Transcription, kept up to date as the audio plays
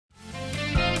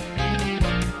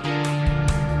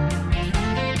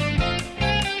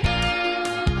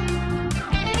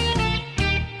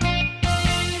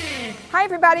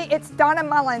everybody, it's Donna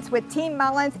Mullins with Team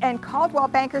Mullins and Caldwell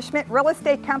Banker Schmidt Real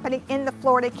Estate Company in the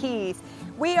Florida Keys.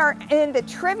 We are in the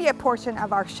trivia portion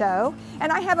of our show, and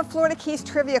I have a Florida Keys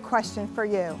trivia question for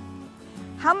you.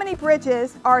 How many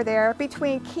bridges are there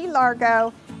between Key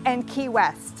Largo and Key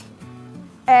West?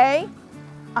 A,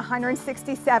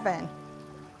 167.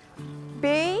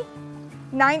 B,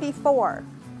 94.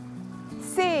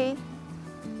 C,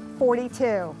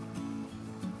 42.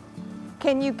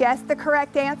 Can you guess the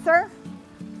correct answer?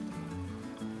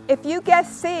 If you guess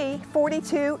C,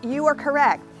 42, you are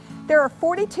correct. There are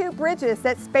 42 bridges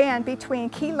that span between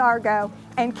Key Largo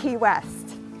and Key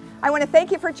West. I want to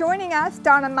thank you for joining us,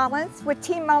 Donna Mullins with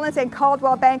Team Mullins and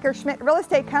Caldwell Banker Schmidt Real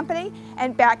Estate Company,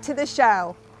 and back to the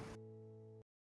show.